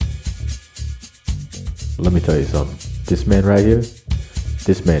Let me tell you something. This man right here,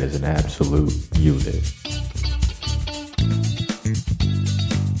 this man is an absolute unit.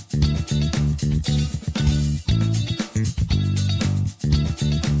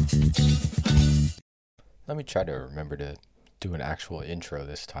 Let me try to remember to do an actual intro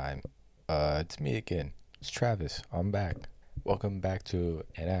this time. It's me again. It's Travis. I'm back. Welcome back to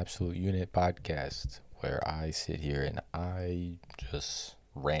an Absolute Unit podcast where I sit here and I just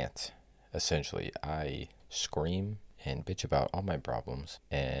rant. Essentially, I scream and bitch about all my problems,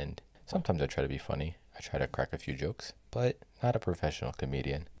 and sometimes I try to be funny. I try to crack a few jokes, but not a professional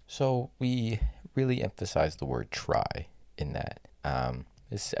comedian. So we really emphasize the word try in that.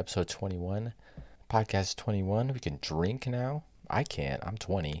 This is episode 21. Podcast 21. We can drink now. I can't. I'm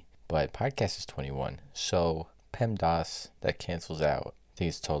 20, but podcast is 21. So PEMDAS, that cancels out. I think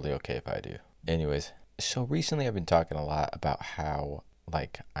it's totally okay if I do. Anyways, so recently I've been talking a lot about how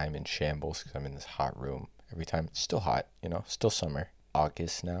I'm in shambles because I'm in this hot room every time. It's still hot, still summer.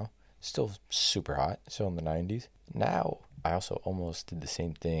 August now. Still super hot. Still in the 90s. Now, I also almost did the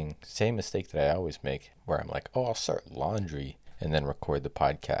same thing. Same mistake that I always make where I'm like, I'll start laundry and then record the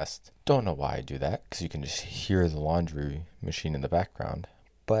podcast. Don't know why I do that because you can just hear the laundry machine in the background.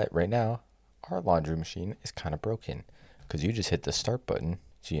 But right now, our laundry machine is kind of broken because you just hit the start button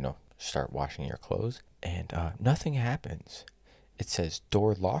to, start washing your clothes and nothing happens. It says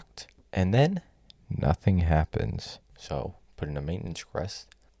door locked and then nothing happens. So put in a maintenance request.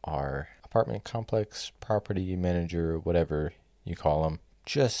 Our apartment complex property manager, whatever you call them,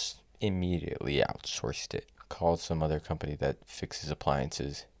 just immediately outsourced it. Called some other company that fixes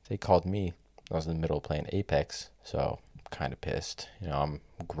appliances. They called me. I was in the middle of playing Apex, so I'm kind of pissed. I'm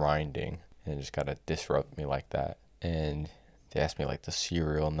grinding and just gotta disrupt me like that. And they asked me the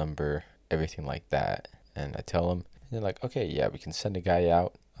serial number, everything like that. And I tell them, and they're like, okay, yeah, we can send a guy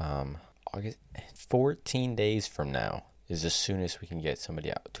out. August 14 days from now is as soon as we can get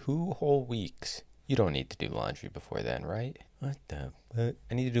somebody out. 2 whole weeks. You don't need to do laundry before then, right? What the fuck?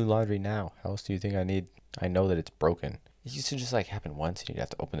 I need to do laundry now. How else do you think I need? I know that it's broken. It used to just happen once and you'd have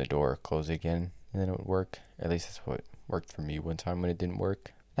to open the door, close it again, and then it would work. At least that's what worked for me one time when it didn't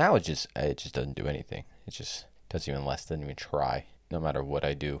work. Now it just doesn't do anything. It just doesn't even try. No matter what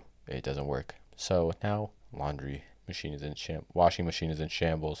I do, it doesn't work. So now laundry machine is in washing machine is in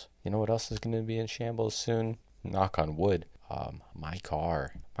shambles. You know what else is going to be in shambles soon? Knock on wood. My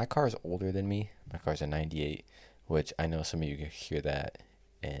car. My car is older than me. My car's a 98, which I know some of you can hear that,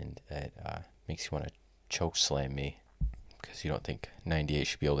 and it makes you want to choke slam me because you don't think 98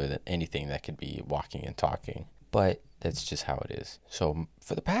 should be older than anything that could be walking and talking. But that's just how it is. So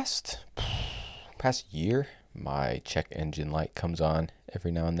for the past year, my check engine light comes on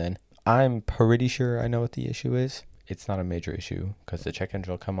every now and then. I'm pretty sure I know what the issue is. It's not a major issue because the check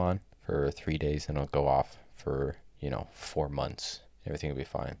engine will come on for 3 days and it'll go off for 4 months. Everything will be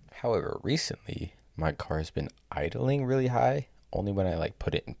fine. However, recently my car has been idling really high only when I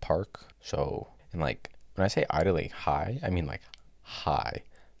put it in park. So, and when I say idling high, I mean high.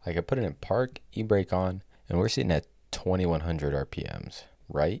 I put it in park, e-brake on, and we're sitting at 2100 RPMs,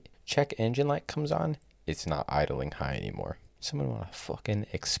 right? Check engine light comes on, it's not idling high anymore. Someone want to fucking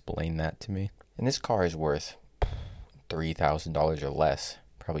explain that to me? And this car is worth $3,000 or less.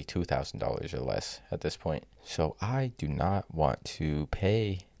 Probably $2,000 or less at this point. So I do not want to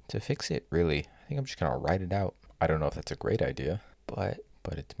pay to fix it, really. I think I'm just going to write it out. I don't know if that's a great idea, but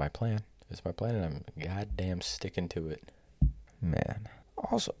it's my plan. It's my plan and I'm goddamn sticking to it. Man.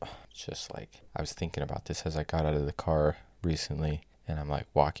 Also, just I was thinking about this as I got out of the car recently, and I'm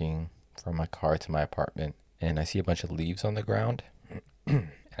walking from my car to my apartment, and I see a bunch of leaves on the ground, and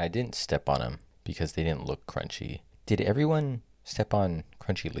I didn't step on them because they didn't look crunchy. Did everyone step on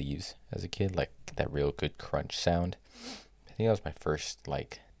crunchy leaves as a kid, that real good crunch sound? I think that was my first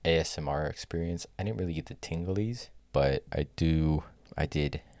ASMR experience. I didn't really get the tinglies, but I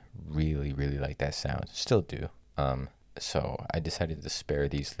did really, really like that sound. Still do. So I decided to spare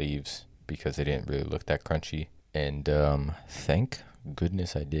these leaves because they didn't really look that crunchy. And thank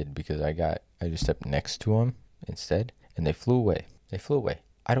goodness I did, because I just stepped next to them instead and they flew away.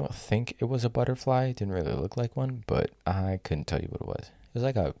 I don't think it was a butterfly. It didn't really look like one, but I couldn't tell you what it was. It was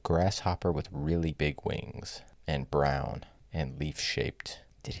like a grasshopper with really big wings and brown and leaf-shaped.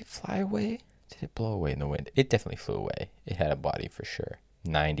 Did it fly away? Did it blow away in the wind? It definitely flew away. It had a body for sure.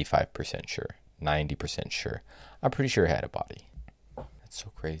 95% sure. 90% sure. I'm pretty sure it had a body. That's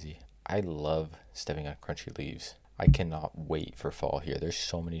so crazy. I love stepping on crunchy leaves. I cannot wait for fall here. There's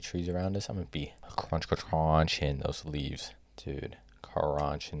so many trees around us. I'm going to be crunching those leaves. Dude.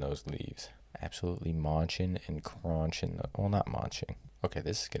 Crunching those leaves. Absolutely munching and crunching. Well, not munching. Okay,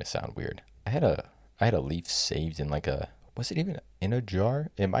 this is going to sound weird. I had a I had a leaf saved in like was it even in a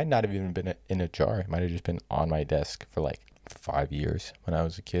jar? It might not have even been in a jar. It might have just been on my desk for like 5 years when I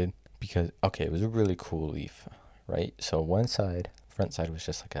was a kid. Because, okay, it was a really cool leaf, right? So front side was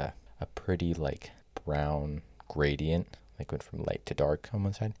just like a pretty like brown gradient, like went from light to dark on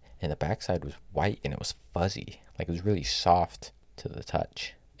one side. And the back side was white and it was fuzzy. Like it was really soft to the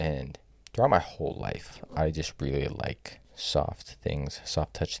touch. And throughout my whole life, I just really like soft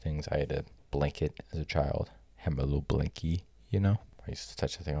touch things. I had a blanket as a child. Had my little blankie, I used to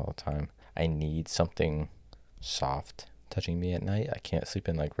touch the thing all the time. I need something soft touching me at night. I can't sleep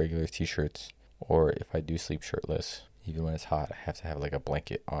in like regular t-shirts, or if I do sleep shirtless, even when it's hot, I have to have like a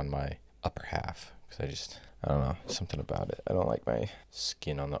blanket on my upper half because I don't know, something about it. I don't like my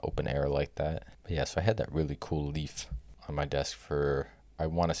skin on the open air like that. But yeah, so I had that really cool leaf on my desk for, I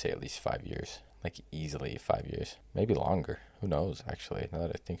want to say at least 5 years. Like easily 5 years, maybe longer. Who knows, actually, now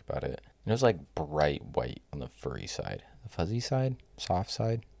that I think about it. And it was like bright white on the furry side. The fuzzy side, soft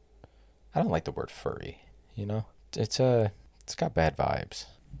side. I don't like the word furry, It's got bad vibes.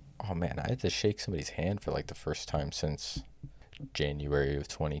 Oh man, I had to shake somebody's hand for like the first time since January of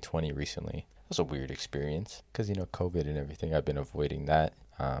 2020 recently. It was a weird experience because, COVID and everything. I've been avoiding that.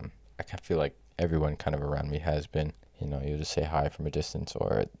 I kind of feel like everyone kind of around me has been. You'll just say hi from a distance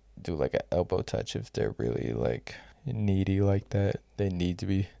or do like an elbow touch if they're really like needy like that. They need to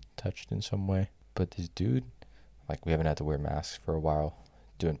be touched in some way. But this dude, like, we haven't had to wear masks for a while.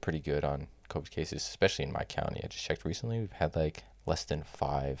 Doing pretty good on COVID cases, especially in my county. I just checked recently. We've had like less than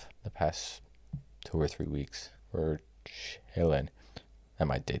 5 the past 2 or 3 weeks. We're chilling. I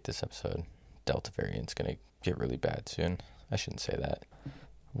might date this episode. Delta variant's gonna get really bad soon. I shouldn't say that.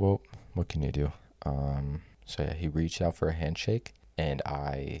 Well, what can you do? So yeah, he reached out for a handshake and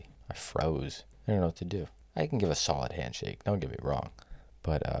I froze. I don't know what to do. I can give a solid handshake, don't get me wrong.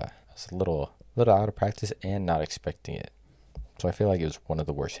 But I was a little out of practice and not expecting it. So I feel like it was one of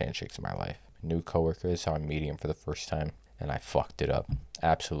the worst handshakes of my life. New coworker, so I'm meeting him for the first time, and I fucked it up.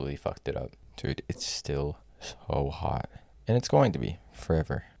 Absolutely fucked it up. Dude, it's still so hot. And it's going to be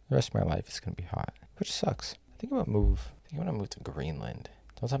forever. The rest of my life is going to be hot, which sucks. I think I'm going to move to Greenland.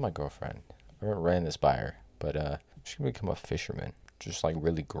 Don't tell my girlfriend. I haven't ran this by her, but I'm just going to become a fisherman. Just like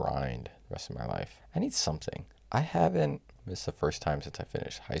really grind the rest of my life. I need something. I haven't, this is the first time since I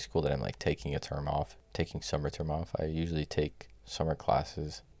finished high school that I'm like taking summer term off. I usually take summer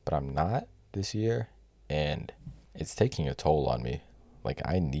classes, but I'm not this year, and it's taking a toll on me. Like,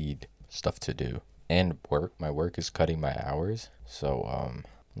 I need stuff to do. And my work is cutting my hours, so I'm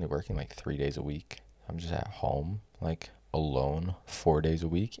only working like 3 days a week. I'm just at home, like alone 4 days a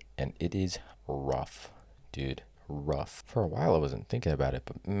week, and it is rough, dude. Rough. For a while I wasn't thinking about it,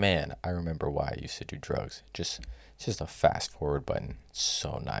 but man, I remember why I used to do drugs. It's just a fast forward button. It's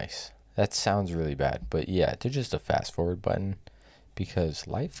so nice. That sounds really bad, but yeah, they're just a fast forward button because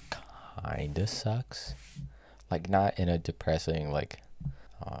life kinda sucks. Like, not in a depressing, like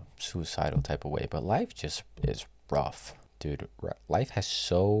suicidal type of way, but life just is rough, dude. Life has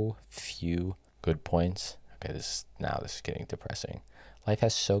so few good points. Okay, this is getting depressing. Life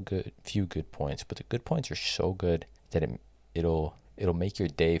has few good points, but the good points are so good that it'll make your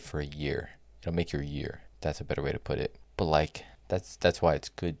day for a year. It'll make your year. That's a better way to put it. But like that's why it's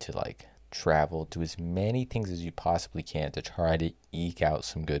good to like travel, do as many things as you possibly can to try to eke out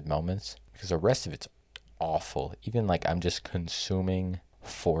some good moments, because the rest of it's awful. Even like I'm just consuming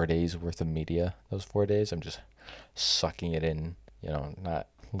 4 days worth of media. Those 4 days I'm just sucking it in, not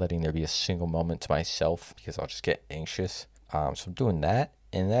letting there be a single moment to myself because I'll just get anxious. So I'm doing that,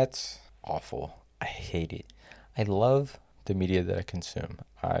 and that's awful. I hate it. I love the media that I consume.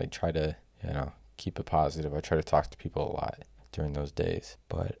 I try to, keep it positive. I try to talk to people a lot during those days.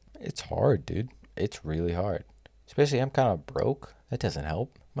 But it's hard, dude. It's really hard. Especially I'm kind of broke. That doesn't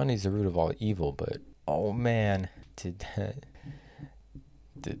help. Money's the root of all evil, but oh man, did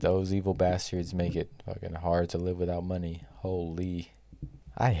those evil bastards make it fucking hard to live without money. Holy.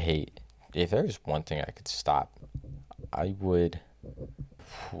 If there's one thing I could stop, I would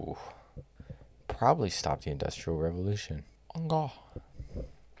probably stop the Industrial Revolution.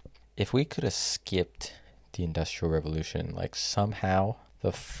 If we could have skipped the Industrial Revolution, like somehow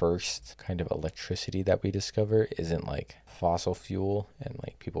the first kind of electricity that we discover isn't like fossil fuel and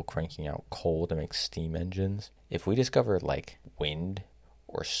like people cranking out coal to make steam engines. If we discover like wind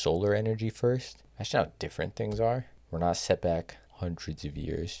or solar energy first, imagine how different things are. We're not set back hundreds of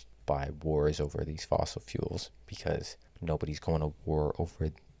years by wars over these fossil fuels because nobody's going to war over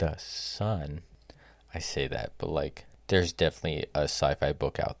the sun. I say that, but like there's definitely a sci-fi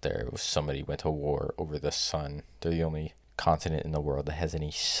book out there where somebody went to war over the sun. They're the only continent in the world that has any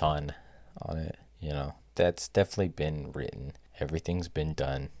sun on it. That's definitely been written. Everything's been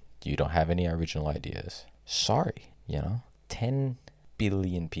done. You don't have any original ideas. Sorry, 10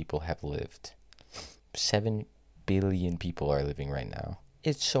 billion people have lived. 7 billion people are living right now.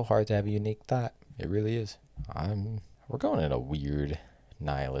 It's so hard to have a unique thought. It really is. We're going in a weird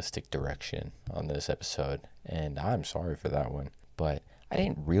nihilistic direction on this episode, and I'm sorry for that one. But I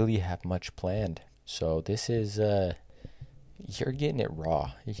didn't really have much planned. So this is, you're getting it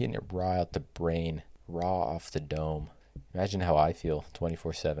raw. You're getting it raw out the brain, raw off the dome. Imagine how I feel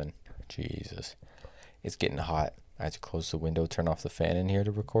 24/7. Jesus. It's getting hot. I had to close the window, turn off the fan in here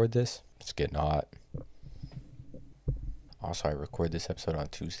to record this. It's getting hot. Also, I record this episode on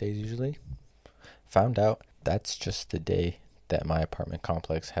Tuesdays usually. Found out that's just the day that my apartment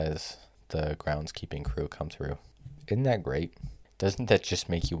complex has the groundskeeping crew come through. Isn't that great? Doesn't that just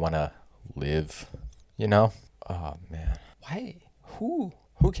make you want to live? Oh, man. Why? Who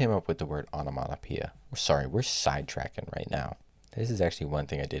came up with the word onomatopoeia? Sorry, we're sidetracking right now. This is actually one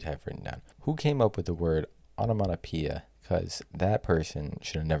thing I did have written down. Who came up with the word onomatopoeia? Because that person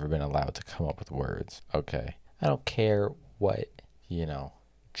should have never been allowed to come up with words. Okay. I don't care what,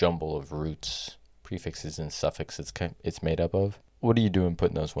 jumble of roots, prefixes, and suffixes it's made up of. What are you doing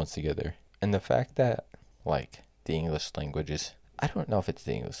putting those ones together? And the fact that, the English language is... I don't know if it's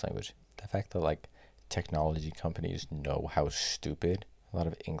the English language. The fact that, technology companies know how stupid a lot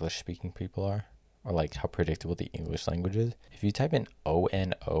of English-speaking people are, or, how predictable the English language is. If you type in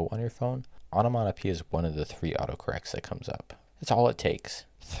O-N-O on your phone, onomatopoeia is one of the 3 autocorrects that comes up. That's all it takes.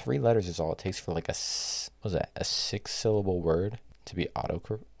 3 letters is all it takes for, a 6-syllable word to be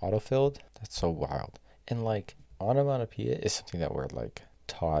autofilled. That's so wild. And, onomatopoeia is something that we're,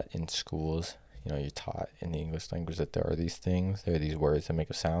 taught in schools. You're taught in the English language that there are these things, there are these words that make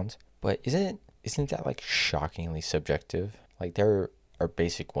a sound. But isn't that, shockingly subjective? There are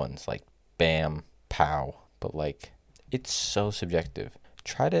basic ones, bam, pow. But, it's so subjective.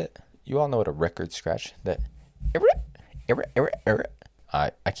 You all know what a record scratch, that...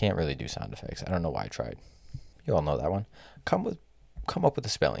 I can't really do sound effects. I don't know why I tried. You all know that one. Come up with a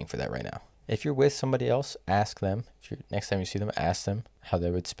spelling for that right now. If you're with somebody else, ask them. Next time you see them, ask them how they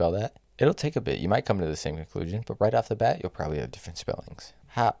would spell that. It'll take a bit. You might come to the same conclusion, but right off the bat, you'll probably have different spellings.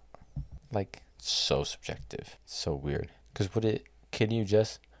 How? So subjective. So weird. Because for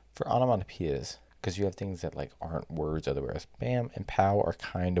onomatopoeias, because you have things that aren't words otherwise. Bam and pow are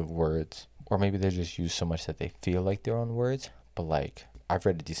kind of words. Or maybe they're just used so much that they feel like their own words. But I've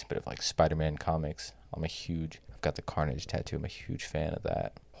read a decent bit of Spider-Man comics. I've got the Carnage tattoo. I'm a huge fan of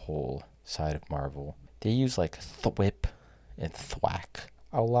that whole side of Marvel. They use thwip and thwack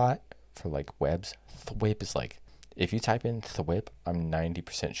a lot for webs. Thwip is if you type in thwip, I'm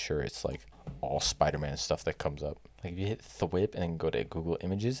 90% sure it's all Spider-Man stuff that comes up. If you hit thwip and then go to Google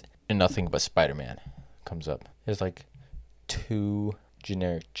Images, and nothing but Spider-Man comes up. There's 2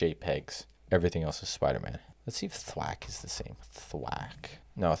 generic JPEGs. Everything else is Spider-Man. Let's see if thwack is the same. Thwack.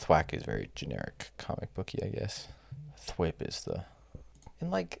 No, thwack is very generic comic booky, I guess. Thwip is the...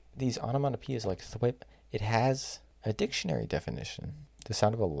 And these onomatopoeias thwip, it has a dictionary definition. The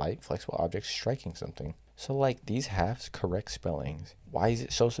sound of a light, flexible object striking something. So these have correct spellings. Why is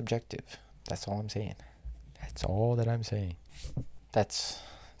it so subjective? That's all I'm saying. That's all that I'm saying. That's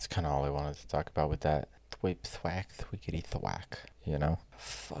kind of all I wanted to talk about with that. Thwip, thwack, thwickety, thwack.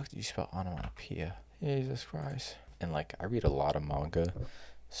 Fuck do you spell onomatopoeia? Jesus Christ. And I read a lot of manga,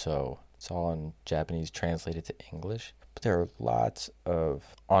 so it's all in Japanese translated to English. But there are lots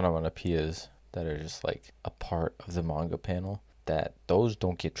of onomatopoeias that are just a part of the manga panel that those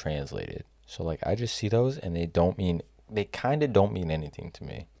don't get translated. So I just see those and they kind of don't mean anything to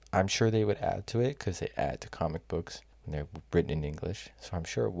me. I'm sure they would add to it because they add to comic books when they're written in English. So I'm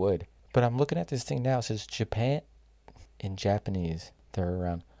sure it would. But I'm looking at this thing now. It says Japan in Japanese. There are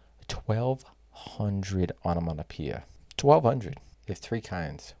around 1,200 onomatopoeia. 1,200. They have 3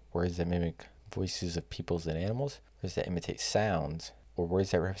 kinds. Words that mimic voices of peoples and animals. Words that imitate sounds. Or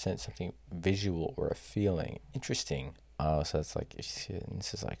words that represent something visual or a feeling. Interesting. Oh, so it's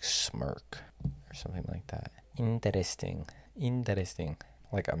this is smirk or something like that. Interesting. I'm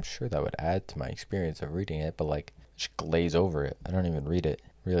sure that would add to my experience of reading it, but just glaze over it. I don't even read it,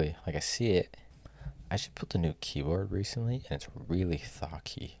 really. I see it. I just built a new keyboard recently, and it's really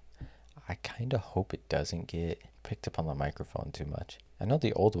thocky. I kind of hope it doesn't get picked up on the microphone too much. I know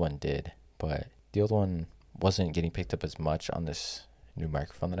the old one did, but the old one wasn't getting picked up as much on this new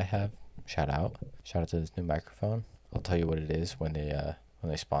microphone that I have. Shout out to this new microphone. I'll tell you what it is when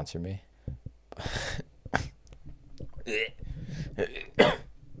they sponsor me.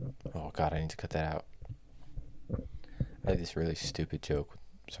 Oh God, I need to cut that out. I had this really stupid joke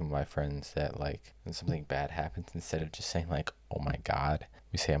with some of my friends that like when something bad happens, instead of just saying like, oh my God,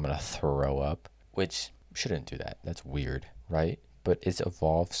 we say I'm gonna throw up, which shouldn't do that. That's weird, right? But it's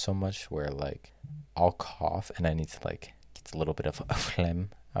evolved so much where like I'll cough and I need to like get a little bit of a phlegm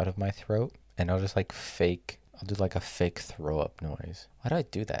out of my throat, and I'll just like I'll do like a fake throw up noise. Why do I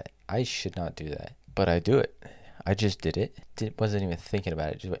do that? I should not do that, but I do it. I just did it. Wasn't even thinking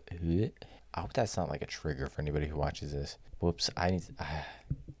about it. Just went, ugh. I hope that's not like a trigger for anybody who watches this. Whoops.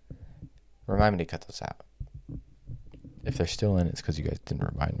 Remind me to cut those out. If they're still in, it's because you guys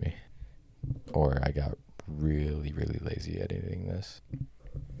didn't remind me. Or I got really, really lazy editing this. Do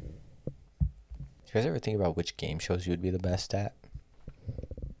you guys ever think about which game shows you would be the best at?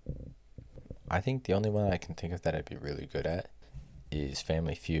 I think the only one I can think of that I'd be really good at is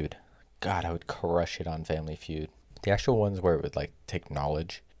Family Feud. God, I would crush it on Family Feud. The actual ones where it would like take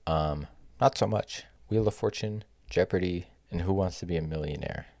knowledge, not so much. Wheel of Fortune, Jeopardy, and Who Wants to Be a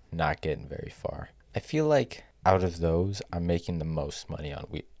Millionaire. Not getting very far. I feel like out of those, I'm making the most money not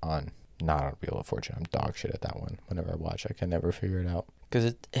on Wheel of Fortune. I'm dog shit at that one. Whenever I watch, I can never figure it out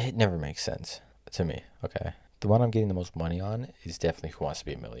because it never makes sense to me. Okay, the one I'm getting the most money on is definitely Who Wants to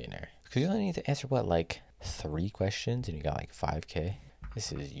Be a Millionaire, because you only need to answer like 3 questions and you got like 5K.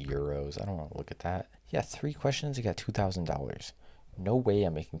 This is euros. I don't want to look at that. Yeah, 3 questions, you got $2,000. No way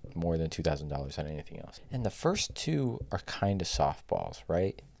I'm making more than $2,000 on anything else. And the first 2 are kind of softballs,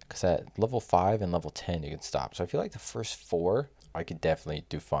 right? Because at level 5 and level 10, you can stop. So I feel like the first 4, I could definitely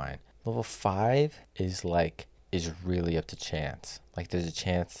do fine. Level 5 is really up to chance. Like there's a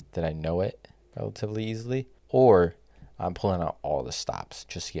chance that I know it relatively easily, or I'm pulling out all the stops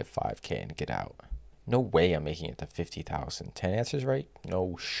just to get 5K and get out. No way I'm making it to 50,000. 10 answers right?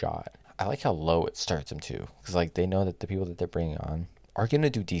 No shot. I like how low it starts them too, because like they know that the people that they're bringing on are gonna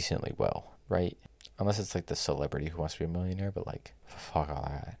do decently well, right? Unless it's like the celebrity who wants to be a millionaire, but like fuck all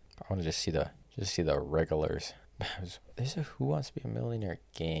that. I want to just see the regulars. There's a Who Wants to Be a Millionaire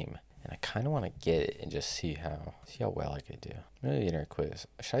game, and I kind of want to get it and just see how well I could do. Millionaire quiz.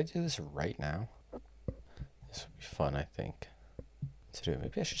 Should I do this right now? This would be fun, I think, to do.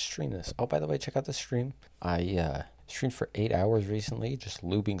 Maybe I should stream this. Oh, by the way, check out the stream. I streamed for 8 hours recently, just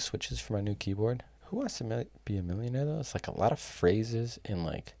looping switches for my new keyboard. Who Wants to Be a Millionaire, though? It's like a lot of phrases in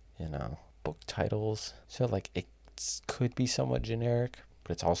like, book titles. So like it could be somewhat generic,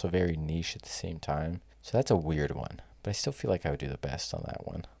 but it's also very niche at the same time. So that's a weird one, but I still feel like I would do the best on that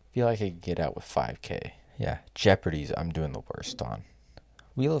one. I feel like I could get out with 5K. Yeah, Jeopardy's I'm doing the worst on.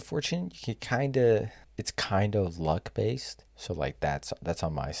 Wheel of Fortune, it's kind of luck based. So like that's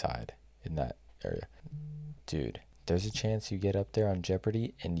on my side in that area. Dude, there's a chance you get up there on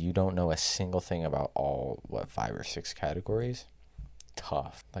Jeopardy and you don't know a single thing about all 5 or 6 categories.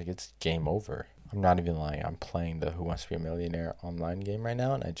 Tough. Like it's game over. I'm not even lying. I'm playing the Who Wants to Be a Millionaire online game right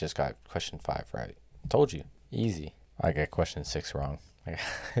now, and I just got question 5 right. Told you. Easy. I got question 6 wrong. I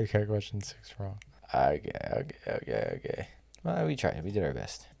got question 6 wrong. Okay. Well, we tried. We did our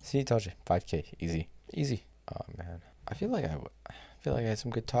best. See, told you. 5K. Easy. Oh, man. I feel like I had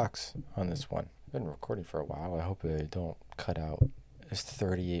some good talks on this one. I've been recording for a while. I hope I don't cut out. There's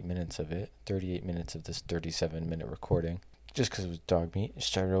 38 minutes of it. 38 minutes of this 37-minute recording. Just because it was dog meat.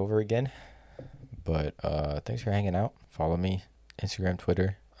 Started over again. But thanks for hanging out. Follow me. Instagram,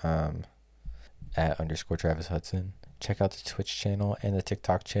 Twitter. At _Travis Hudson. Check out the Twitch channel and the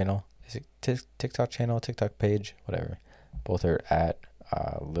TikTok channel. Is it TikTok channel, TikTok page, whatever. Both are at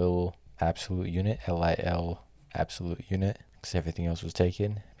Lil Absolute Unit, LIL Absolute Unit, because everything else was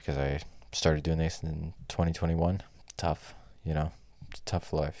taken. Because I started doing this in 2021. Tough,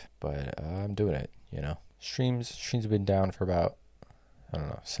 tough life, but I'm doing it. Streams have been down for about, I don't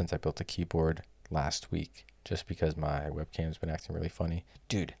know, since I built the keyboard last week, just because my webcam's been acting really funny.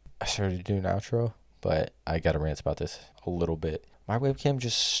 Dude, I started doing an outro, but I got to rant about this a little bit. My webcam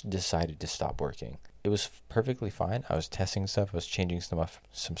just decided to stop working. It was perfectly fine. I was testing stuff. I was changing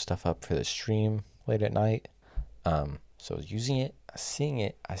some stuff up for the stream late at night. So I was using it. I was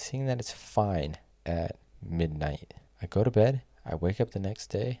seeing that it's fine at midnight. I go to bed. I wake up the next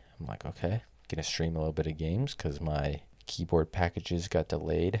day. I'm like, okay, gonna stream a little bit of games because my keyboard packages got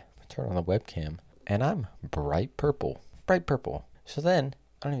delayed. I turn on the webcam and I'm bright purple. So then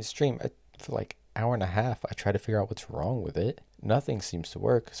I don't even stream. For like an hour and a half, I try to figure out what's wrong with it. Nothing seems to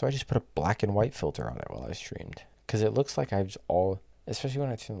work. So I just put a black and white filter on it while I streamed. Because it looks like I've especially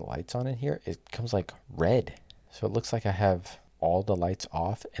when I turn the lights on in here, it comes like red. So it looks like I have all the lights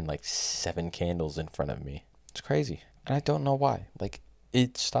off and like 7 candles in front of me. It's crazy. And I don't know why. Like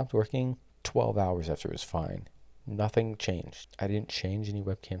it stopped working 12 hours after it was fine. Nothing changed. I didn't change any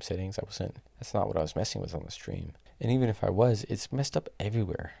webcam settings. That's not what I was messing with on the stream. And even if I was, it's messed up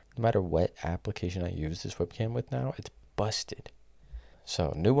everywhere. No matter what application I use this webcam with now, it's busted.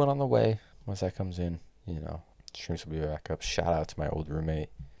 So, new one on the way. Once that comes in, streams will be back up. Shout out to my old roommate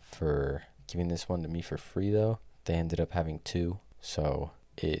for giving this one to me for free, though. They ended up having two, so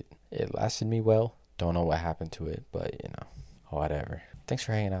it lasted me well. Don't know what happened to it, but, whatever. Thanks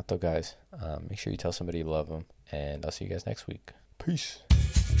for hanging out, though, guys. Make sure you tell somebody you love them, and I'll see you guys next week. Peace.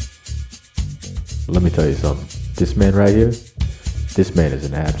 Let me tell you something. This man right here, this man is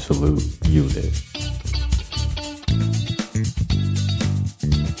an absolute unit.